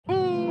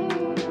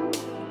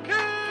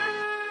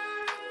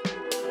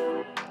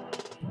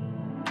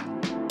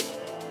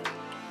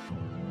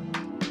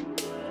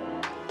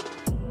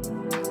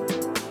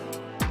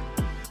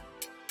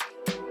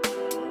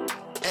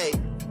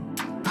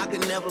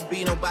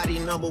be nobody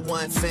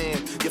 #1 fan.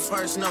 Your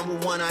first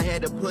 #1, I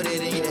had to put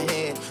it in your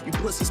hand. You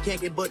pussies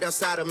can't get booked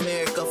outside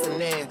America for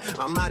now.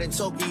 I'm out in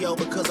Tokyo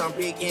because I'm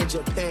big in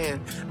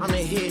Japan. I'm the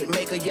hit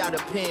maker y'all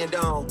depend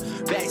on.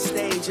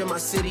 Backstage in my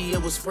city,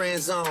 it was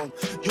friend zone.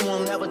 You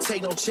won't ever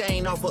take no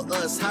chain off of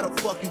us. How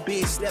the fuck you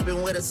big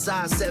stepping with a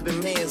size 7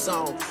 man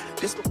zone?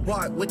 This the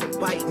part with the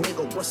bite,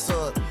 nigga, what's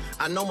up?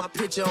 I know my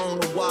picture on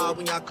the wall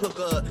when y'all cook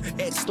up.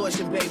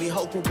 Extortion, baby,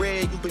 hope for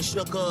red, you been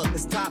shook up.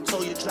 This top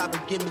told you drop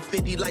and give me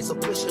 50 like some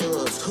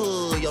push-ups.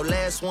 Hood, your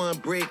last one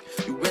brick,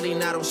 you really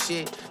not on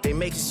shit. They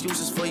make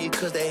excuses for you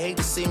cause they hate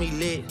to see me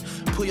lit.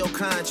 Pull your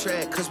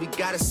contract cause we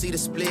gotta see the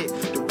split.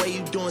 The way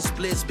you doing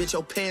splits, bitch,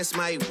 your pants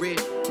might rip.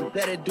 You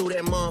better do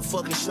that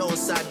motherfucking show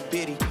inside the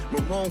bitty.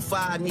 Maroon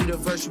 5 need a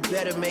verse, you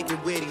better make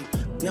it witty.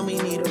 Then we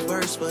need a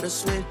verse for the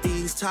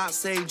Swifties. Top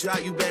say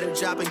drop, you better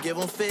drop and give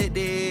them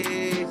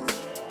 50.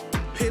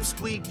 Pip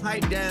squeak,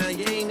 pipe down,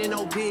 you ain't in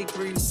no big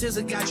three.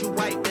 SZA got you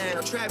wiped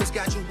down, Travis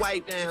got you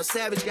wiped down,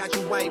 Savage got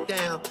you wiped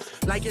down.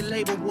 Like your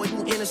label, boy,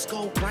 you in a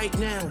scope right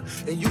now.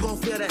 And you gon'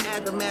 feel the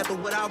aftermath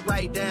of what I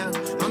write down.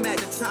 I'm at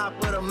the top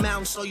of the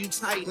mountain, so you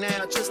tight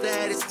now. Just to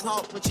have this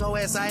talk with your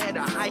ass, I had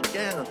to hike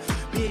down.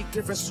 Big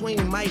difference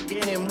between Mike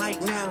then and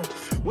Mike now.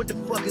 What the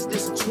fuck is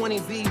this, a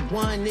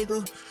 20v1,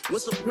 nigga?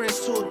 What's a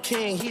prince to a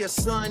king? He a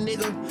son,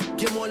 nigga.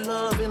 Get more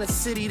love in the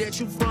city that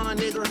you from,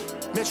 nigga.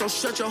 Metro,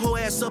 shut your whole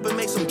ass up and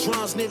make some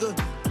drums, nigga.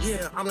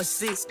 Yeah, I'm the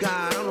 6th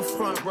guy, I'm the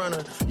front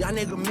runner. Y'all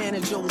nigga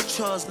manager was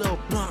Charles' little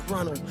blunt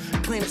runner.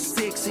 Claim a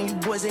 6 and you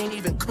boys ain't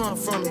even come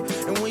from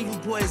it. And when you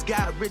boys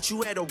got rich,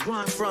 you had to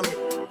run from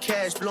it.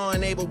 Cash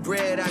blowing, able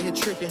bread out here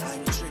tricking.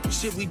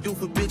 Shit we do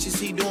for bitches,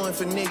 he doing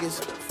for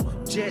niggas.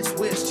 Jets,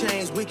 whips,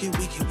 chains, wicked,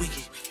 wicked,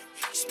 wicked.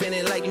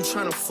 Spinning like you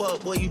tryna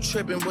fuck, boy, you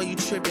trippin', boy, you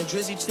trippin'.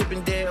 Drizzy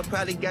Chippendale,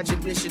 probably got your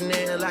bitch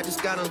Chanel. I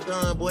just got them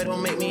done, boy,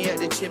 don't make me at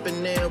the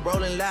Chippendale.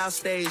 Rolling loud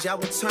stage, I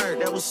was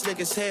turned, that was slick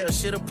as hell.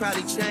 Should've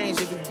probably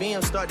changed if the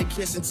BM started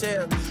kiss and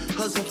tell.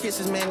 Hugs and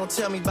kisses, man, don't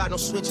tell me about no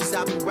switches.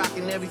 I be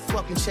rocking every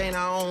fucking chain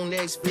I own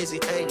next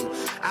visit, ayy.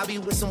 I be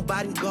with some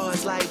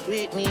bodyguards like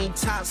Whitney.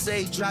 Top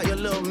say, drop your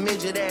little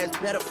midget ass,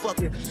 better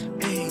fucking,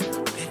 ayy,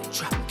 better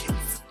drop and give me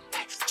 50.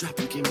 Drop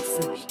and give me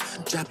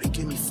 50. Drop and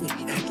give me 50.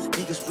 Ay,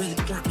 niggas really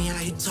got me out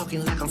here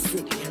talking like I'm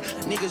 50.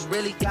 Niggas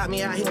really got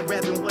me out here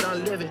rapping what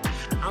I'm living.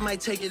 I might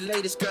take your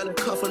latest girl and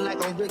cuff her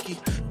like I'm Ricky.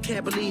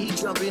 Can't believe he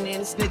jumping in,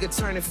 this nigga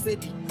turning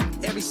 50.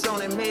 Every song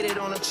that made it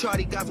on the chart,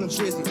 he got from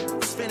Drizzy.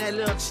 Spend that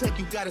little check,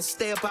 you gotta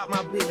stay up out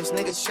my business.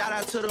 Nigga, shout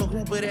out to the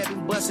hooper that be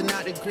busting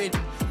out the gritty.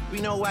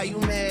 We know why you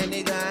mad,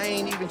 nigga, I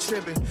ain't even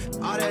tripping.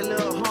 All that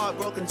little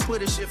heartbroken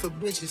Twitter shit for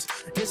bitches.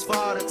 This for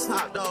all the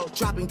top dog,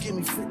 drop and give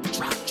me 50.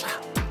 Drop,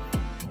 drop.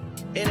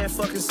 In that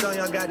fucking song,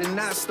 y'all got to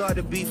not start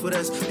the beef with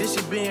us. This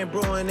shit been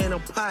brewing in a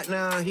pot,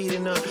 now I'm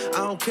heating up. I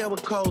don't care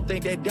what Cole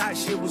think, that dot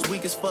shit was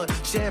weak as fuck.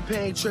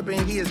 Champagne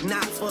tripping, he is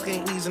not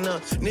fucking easing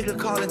up. Nigga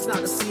calling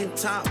top to see if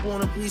top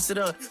want a piece of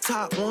up.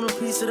 Top want a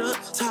piece of up,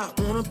 top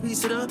want a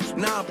piece of up.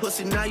 Nah,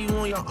 pussy, now you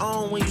on your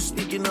own when you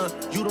speaking up.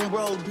 You done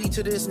roll beat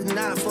to this and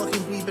not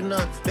fucking beefing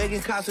up.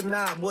 Begging cops or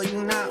not, boy,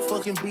 you not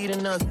fucking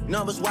beating us.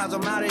 Numbers wise,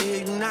 I'm out of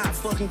here, you not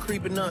fucking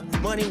creeping up.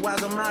 Money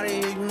wise, I'm out of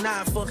here, you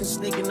not fucking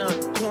sneaking up.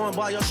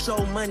 Cornball, your show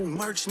money,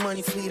 merch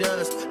money, feed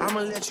us. I'ma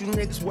let you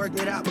niggas work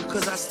it out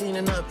because I seen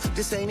enough.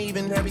 This ain't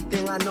even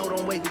everything I know,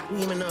 don't wait to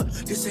demon up.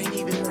 This ain't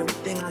even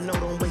everything I know,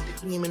 don't wait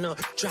to demon up.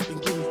 Drop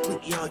and give me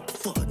 50, all you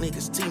fuck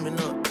niggas teaming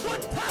up.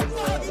 What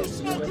type of you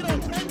smoking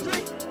on,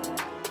 Kendrick?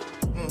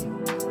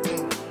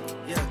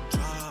 Yeah,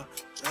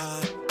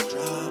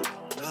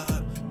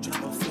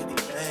 drop a 50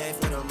 bag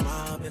for the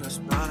mob in a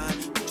spot.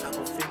 Drop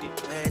a 50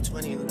 bag,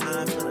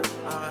 29 for the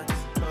spot.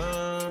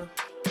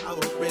 I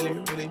was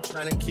really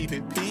trying to keep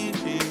it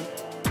PG.